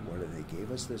gave us the award, and they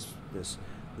gave us this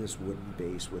wooden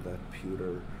base with a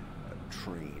pewter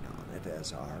train on it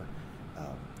as our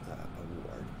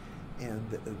award.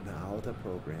 And now the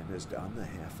program is done, the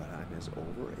halftime is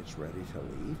over, it's ready to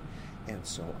leave, and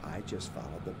so I just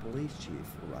followed the police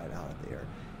chief right out of there,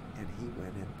 and he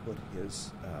went and put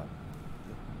his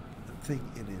thing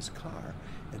in his car,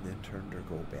 and then turned to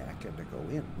go back and to go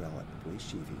in. Well, at the police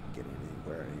chief, he can get in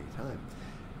anywhere at any time.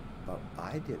 But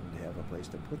I didn't have a place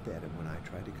to put that, and when I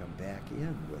tried to come back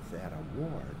in with that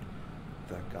award,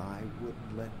 the guy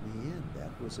wouldn't let me in.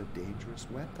 That was a dangerous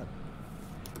weapon.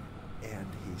 And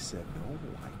he said, no,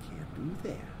 I can't do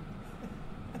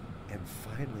that. And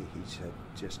finally he said,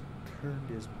 just turned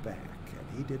his back,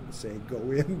 and he didn't say go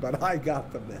in, but I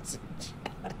got the message.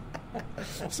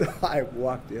 So I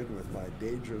walked in with my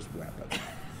dangerous weapon.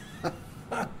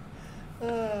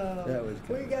 That was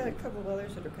we got a couple of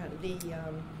others that are kind of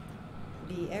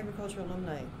the agricultural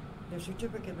alumni, their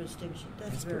certificate of distinction.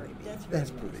 That's very pretty neat. That's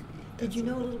That's nice. pretty neat. Did you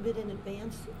know a little bit in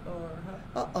advance, or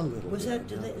how? A little was bit.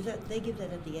 that they give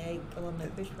that at the Ag Alumni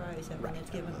Fish Fry? Is that when it's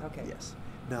given? Okay. Yes.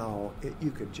 Now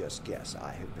you could just guess.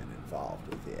 I have been involved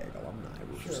with the Ag Alumni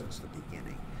Group since the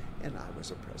beginning, and I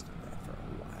was a president of that for a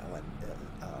while,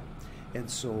 and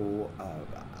so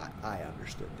I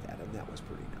understood that, and that was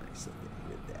pretty nice that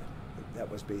they did that.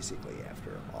 That was basically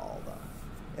after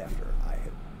I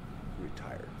had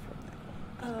retired from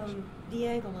that. The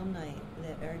Ag Alumni,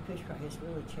 that Ag Fish Fry has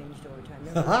really changed over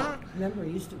time. Remember,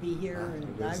 it used to be here,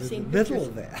 and I've seen the middle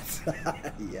pictures. of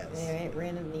that. Yes. They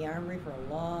ran in the Armory for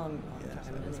a long Yes, time,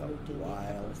 that and was then they a moved to wild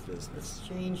Indianapolis. business. It's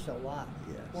changed a lot.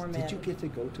 Yes. Formatted. Did you get to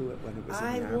go to it when it was in the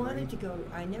I Armory? wanted to go.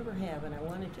 I never have, and I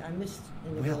wanted to. I missed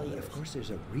in the Well, early years. of course,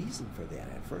 there's a reason for that.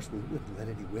 At first, we wouldn't let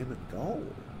any women go.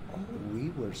 Oh. We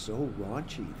were so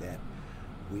raunchy that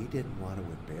we didn't want to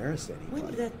embarrass anybody.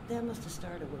 When did that must have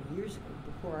started years ago,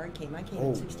 before I came. I came Oh.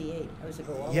 in '68. I was to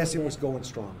go all Yes, the way it was back. going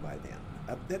strong by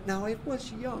then. Now, it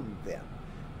was young then,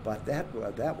 but that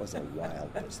was a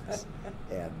wild business.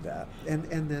 And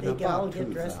then They about all 2000,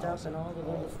 get dressed up and all the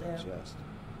little stuff. Just,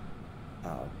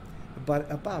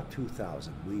 but about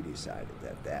 2000, we decided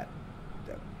that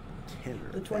the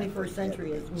tenor The of that 21st thing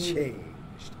century had is moving.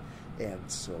 changed, and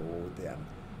so then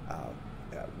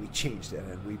we changed it,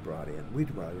 and we brought in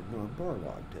Norm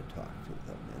Borlaug to talk to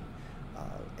them,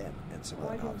 and some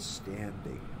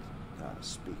outstanding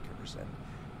speakers,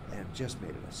 and just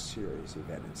made it a serious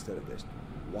event instead of this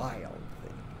wild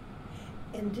thing.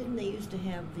 And didn't they used to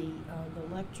have the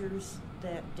lectures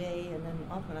that day, and then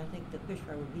often I think the fish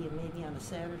fry would be maybe on a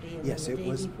Saturday, and Yes, then the it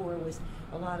day was- before was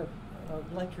a lot of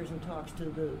lectures and talks to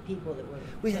the people that were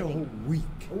We had a attending. whole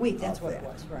week. A week, that's of what it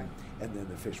that. was, right. And then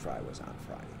the fish fry was on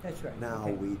Friday. That's right, Now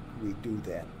okay. we do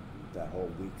that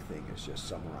whole week thing is just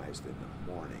summarized in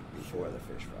the morning before the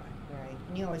fish fry. Right,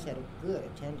 and you always had a good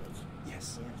attendance.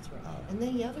 Yes. Yeah, that's right. And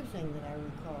then the other thing that I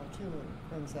recall too, and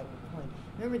brings up a point.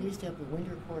 Remember they used to have the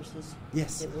winter courses?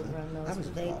 Yes. That would run those. I was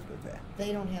but involved with that.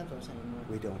 They don't have those anymore.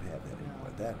 We don't have that No.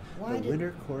 anymore. Why The did-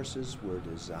 winter courses were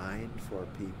designed for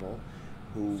people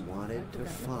who wanted to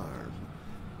forgotten about farm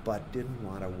but didn't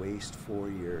want to waste 4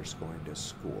 years going to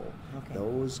school. Okay.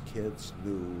 Those kids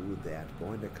knew that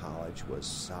going to college was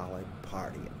solid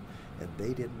partying, and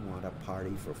they didn't want to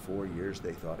party for 4 years.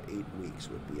 They thought 8 weeks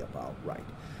would be about right.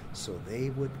 So they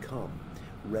would come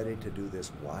ready to do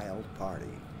this wild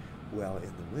partying Well, in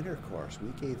the winter course,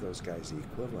 we gave those guys the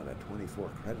equivalent of 24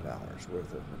 credit hours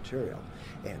worth of material,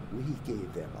 and we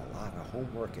gave them a lot of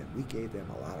homework, and we gave them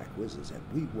a lot of quizzes, and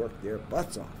we worked their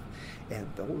butts off. And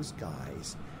those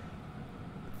guys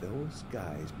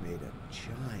made a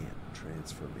giant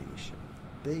transformation.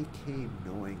 They came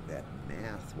knowing that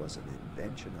math was an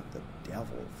invention of the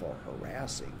devil for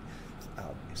harassing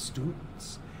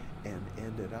students, and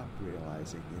ended up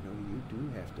realizing, you do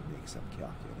have to make some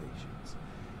calculations.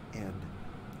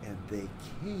 And they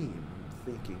came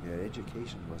thinking that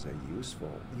education was a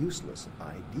useless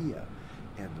idea,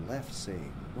 and left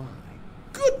saying, my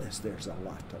goodness, there's a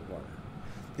lot to learn.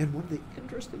 And one of the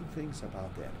interesting things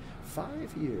about that,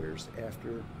 5 years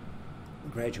after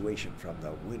graduation from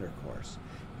the winter course,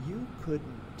 you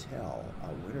couldn't tell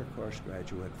a winter course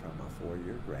graduate from a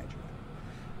 4-year graduate.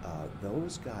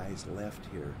 Those guys left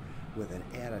here with an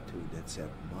attitude that said,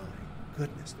 my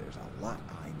goodness, there's a lot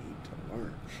I need to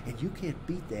learn. And you can't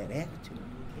beat that attitude.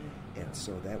 And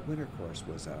so that winter course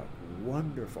was a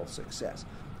wonderful success.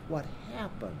 What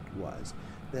happened was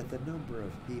that the number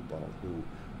of people who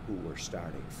were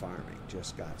starting farming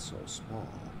just got so small,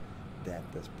 that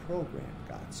this program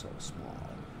got so small,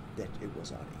 that it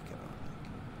was uneconomic.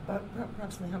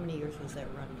 Approximately how many years was that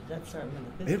run? Did that start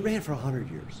in the 50s? It ran for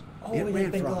 100 years. Oh, it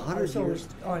ran for 100 years.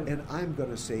 And I'm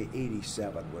going to say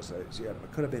 87 was it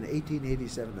could have been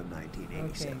 1887 to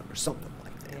 1987 or something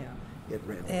like that. Yeah. It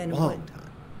ran for a long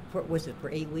time. Was it for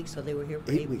 8 weeks? So they were here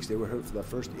for 8 weeks. They were here for the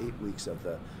first 8 weeks of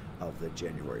the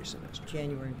January semester.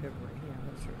 January and February. Yeah,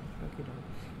 that's right. Okay.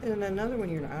 And then another one,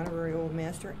 you're an honorary old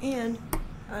master, and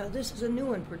this is a new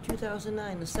one for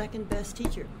 2009, the second best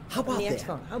teacher. How about that?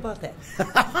 Expo. How about that?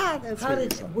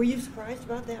 That's were you surprised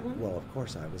about that one? Well, of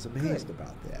course I was amazed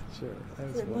about that. Sure.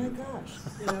 That was my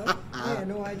gosh, I had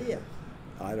no idea.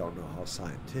 I don't know how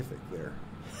scientific their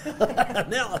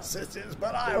analysis is,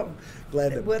 but I'm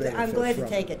glad to benefit I'm glad from to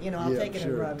take it. I'll take it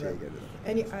and run. Take it.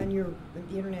 And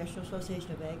the International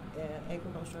Association of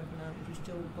Agricultural Economics, you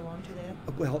still belong to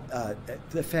that? Well,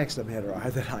 the facts of the matter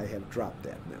are that I have dropped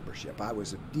that membership. I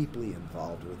was deeply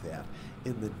involved with that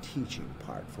in the teaching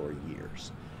part for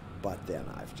years, but then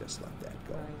I've just let that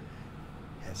go.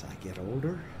 Right. As I get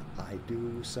older, I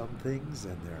do some things,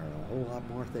 and there are a whole lot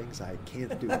more things I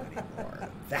can't do anymore.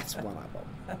 That's one of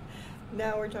them.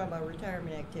 Now we're talking about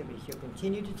retirement activities. You'll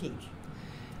continue to teach.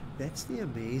 That's the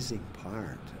amazing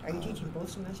part. Are you teaching both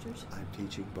semesters? I'm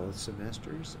teaching both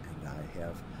semesters, and I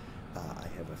have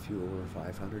a few over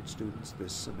 500 students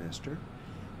this semester,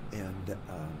 and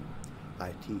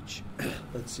I teach.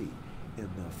 Let's see, in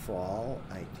the fall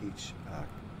I teach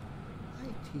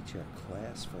a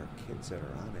class for kids that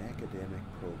are on academic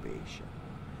probation.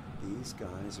 These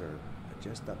guys are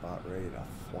just about ready to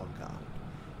flunk out,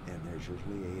 and there's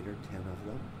usually 8 or 10 of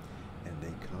them. And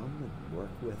they come and work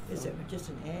with them. Is it just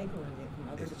an ag, or are they from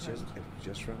other departments? It's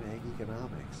just from ag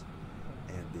economics.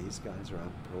 And these guys are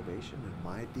on probation, and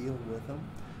my deal with them,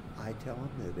 I tell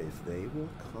them that if they will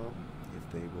come,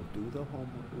 if they will do the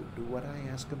homework, do what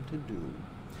I ask them to do,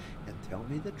 and tell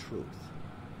me the truth,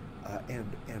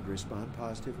 and respond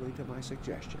positively to my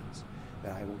suggestions,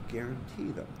 that I will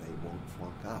guarantee them they won't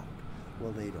flunk out.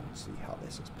 Well, they don't see how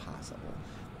this is possible.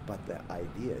 But the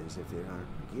idea is if they aren't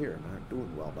in gear and aren't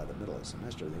doing well by the middle of the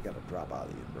semester, they've got to drop out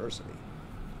of the university.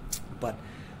 But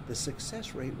the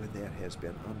success rate with that has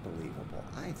been unbelievable.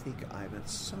 I think I'm at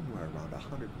somewhere around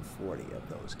 140 of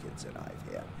those kids that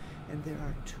I've had. And there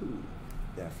are 2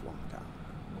 that flunked out.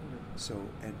 So,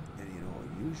 and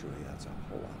usually that's a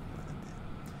whole lot more than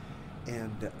that.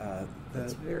 And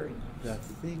that's very nice.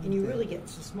 The thing and you really get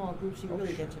to small groups, you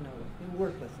really get to know them. You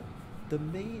work with them. The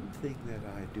main thing that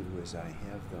I do is I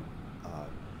have them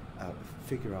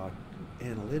figure out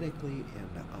analytically and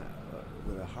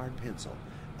with a hard pencil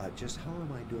just how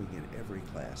am I doing in every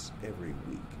class every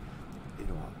week.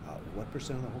 What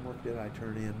percent of the homework did I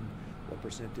turn in? What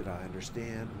percent did I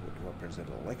understand? What percent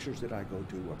of the lectures did I go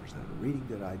to? What percent of the reading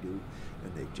did I do?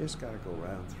 And they've just got to go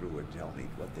around through and tell me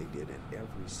what they did in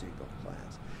every single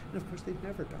class. And of course, they've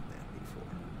never done that before.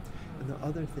 And the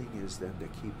other thing is then to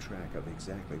keep track of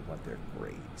exactly what their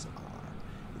grades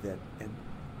are. And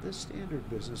the standard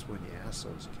business, when you ask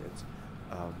those kids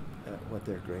what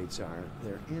their grades are,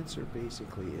 their answer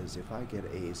basically is, if I get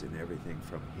A's in everything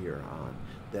from here on,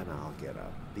 then I'll get a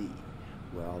B.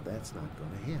 Well, that's not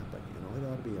going to happen. It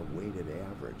ought to be a weighted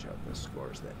average of the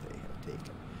scores that they have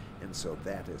taken. And so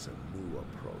that is a new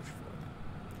approach for them.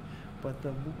 But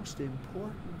the most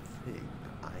important thing,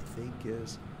 I think,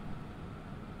 is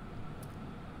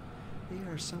they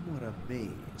are somewhat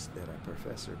amazed that a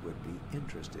professor would be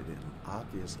interested in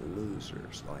obvious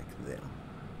losers like them.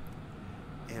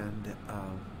 And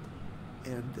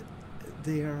and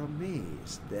they are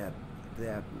amazed that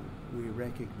we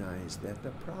recognize that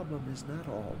the problem is not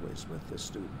always with the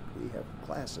student. We have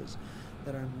classes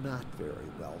that are not very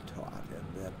well taught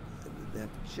and that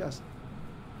just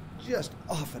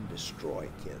often destroy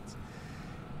kids.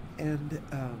 And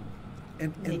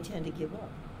they tend to give up.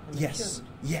 Yes,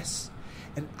 yes.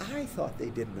 And I thought they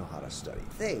didn't know how to study.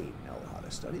 They know how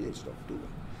to study, they just don't do it.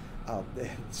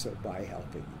 And so by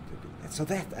helping them to do that. So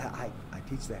that I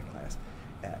teach that class,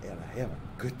 and I have a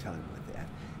good time with that.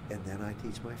 And then I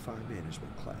teach my farm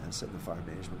management class, and the farm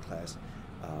management class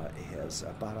has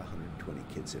about 120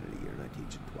 kids in it a year, and I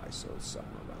teach it twice, so it's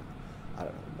somewhere around, I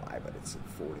don't know why, but it's at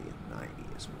 40 and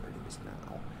 90 is where it is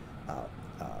now.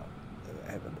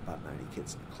 I have about 90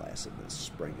 kids in the class in the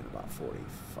spring and about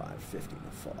 45, 50 in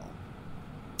the fall.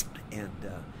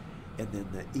 And then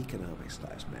the economics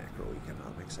class,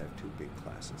 macroeconomics, I have two big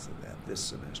classes of that. This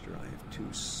semester I have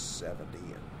 270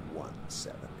 and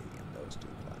 170 in those two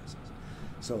classes.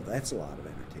 So that's a lot of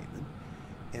entertainment.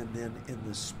 And then in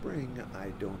the spring,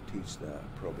 I don't teach the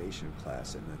probation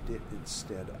class, and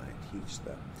instead I teach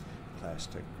the class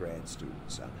to grad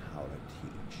students on how to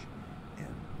teach.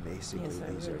 And basically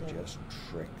these are just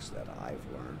tricks that I've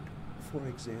learned. For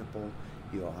example,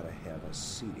 you ought to have a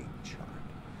seating chart.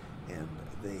 And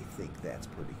they think that's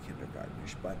pretty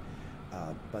kindergartenish, but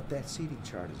that seating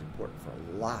chart is important for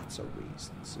lots of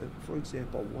reasons. For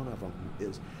example, one of them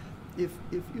is if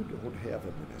you don't have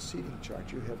them in a seating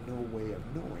chart, you have no way of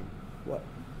knowing what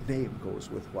name goes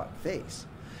with what face.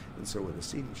 And so with a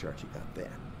seating chart, you got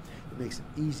that. It makes it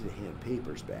easy to hand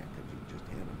papers back because you can just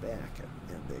hand them back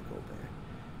and they go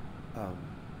back.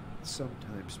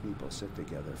 Sometimes people sit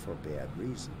together for bad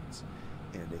reasons.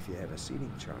 And if you have a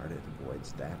seating chart, it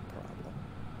avoids that problem.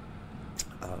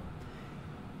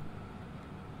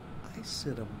 I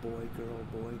sit them boy, girl,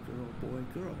 boy, girl, boy,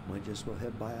 girl. Might just well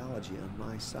have biology on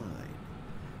my side.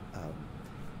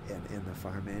 And in the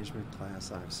farm management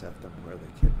class, I've set them where the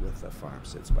kid with the farm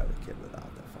sits by the kid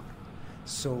without the farm.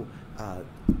 So a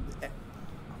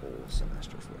whole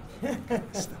semester's worth of that kind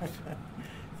of stuff.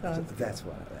 So that's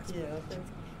what. Yeah.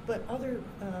 But talk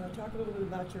a little bit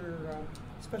about your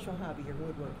special hobby, your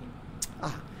woodworking.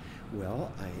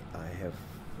 Well,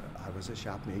 I was a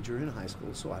shop major in high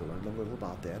school, so I learned a little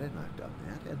about that, and I've done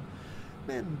that.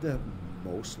 And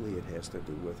mostly it has to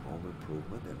do with home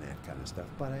improvement and that kind of stuff.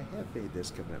 But I have made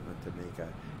this commitment to make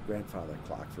a grandfather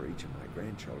clock for each of my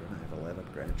grandchildren. I have 11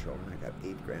 grandchildren. I got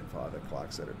 8 grandfather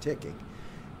clocks that are ticking,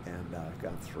 and I've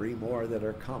got 3 more that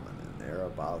are coming, and they're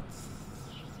about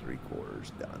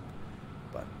 3/4 done.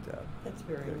 But that's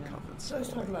very nice. Coming. So let's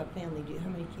talk about family. Do you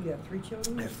have 3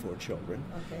 children? I have 4 children.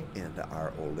 Okay. And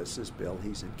our oldest is Bill.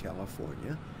 He's in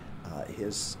California.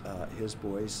 His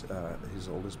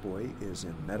oldest boy is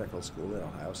in medical school at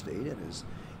Ohio State, and his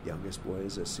youngest boy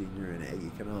is a senior in ag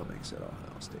economics at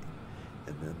Ohio State.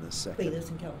 And then the second. But he lives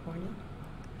in California?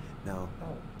 No,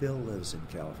 Bill lives in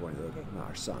California. Okay.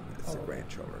 Our son is the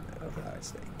grandchildren at Ohio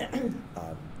State.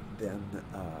 Then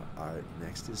our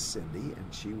next is Cindy, and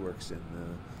she works in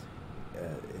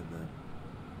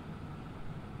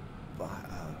the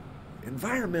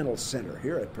environmental center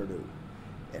here at Purdue,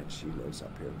 and she lives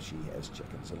up here, and she has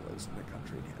chickens and lives in the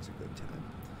country and has a good time.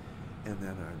 And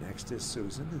then our next is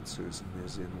Susan, and Susan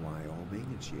is in Wyoming,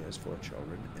 and she has 4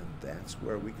 children, and that's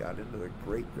where we got into the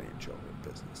great-grandchildren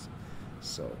business.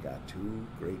 So got 2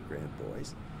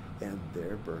 great-grandboys, and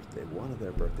one of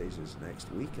their birthdays is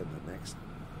next week, and the next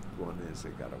one is they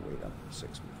got to wait up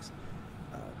 6 weeks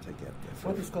to get there.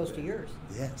 Well, it's close to yours.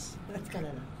 Yes. That's kind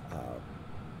of nice.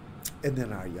 And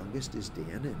then our youngest is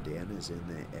Dan, and Dan is in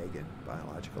the Ag and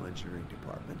Biological Engineering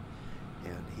Department,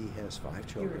 and he has 5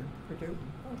 children. You're in Purdue?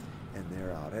 Oh. And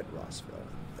they're out at Rossville.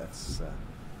 That's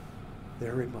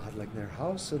they're remodeling their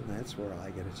house, and that's where I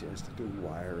get a chance to do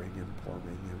wiring and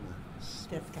plumbing and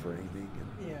framing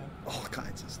and all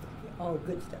kinds of stuff. Oh,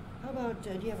 good stuff. How about,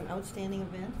 do you have an outstanding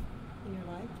event in your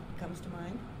life that comes to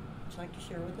mind that you'd like to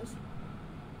share with us?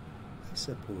 I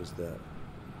suppose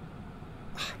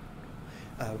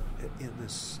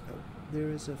there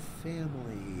is a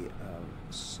family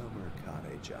summer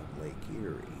cottage on Lake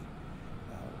Erie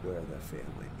where the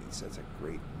family meets. That's a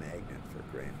great magnet for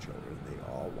grandchildren. They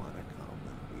all want to come,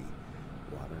 and we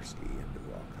water ski and do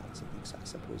all kinds of things. I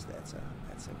suppose that's a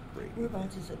great.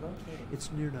 Whereabouts is it located?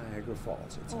 It's near Niagara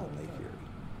Falls. It's on Lake Erie.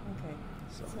 Okay.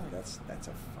 So that's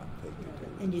a fun thing to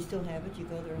do. And you still have it? You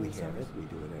go there in the summer? We have it. We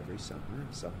do it every summer.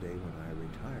 And someday when I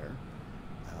retire,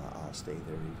 I'll stay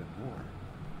there even more.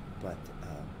 But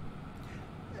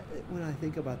when I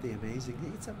think about the amazing,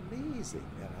 it's amazing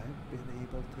that I've been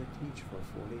able to teach for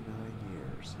 49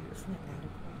 years here. Isn't that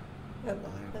wonderful?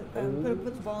 I'm going to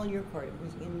put the ball in your court. It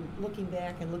was in looking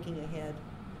back and looking ahead,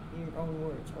 in your own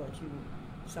words. I'll let you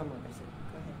summarize it.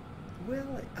 Go ahead.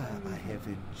 Well, I have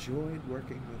enjoyed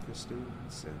working with the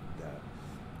students, and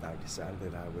I decided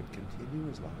that I would continue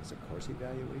as long as the course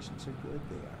evaluations are good.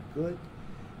 They are good,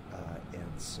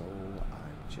 and so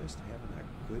I'm just having a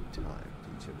good time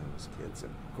teaching those kids.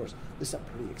 And of course, this is a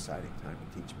pretty exciting time to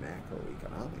teach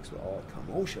macroeconomics with all the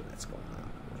commotion that's going on.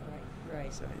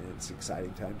 Right. So, and it's an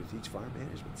exciting time to teach farm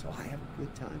management, so I have a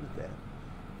good time at that.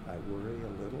 I worry a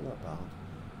little about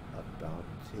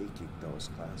taking those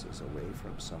classes away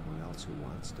from someone else who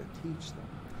wants to teach them,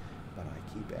 but I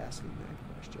keep asking that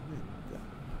question, and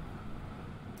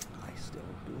I still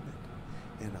do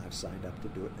it. And I've signed up to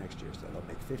do it next year, so I'll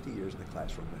make 50 years in the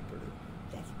classroom at Purdue.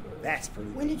 That's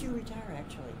pretty When neat. did you retire,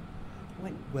 actually?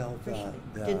 When? Well,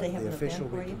 did they have the an official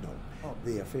event for you? No. Oh.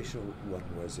 The official one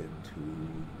was in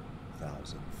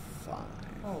 2005.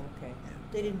 Oh, okay.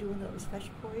 They didn't do another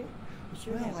special for you?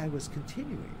 Well, I was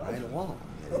continuing right along.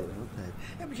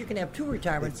 Yeah, but you can have two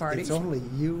retirement parties. It's only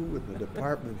you and the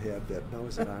department head that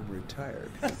knows that I'm retired.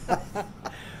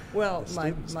 Well,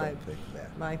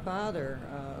 my father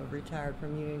retired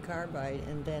from Union Carbide,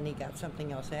 and then he got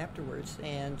something else afterwards,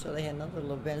 and so they had another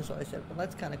little event. So I said, "Well,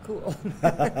 that's kind of cool."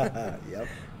 Yep.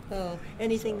 So,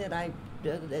 anything that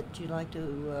you'd like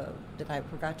to that I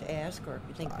forgot to ask, or if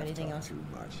you think of anything else? Too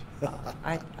much.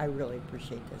 I really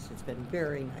appreciate this. It's been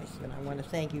very nice, and I want to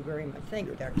thank you very much. Thank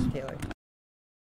you, Dr. Taylor.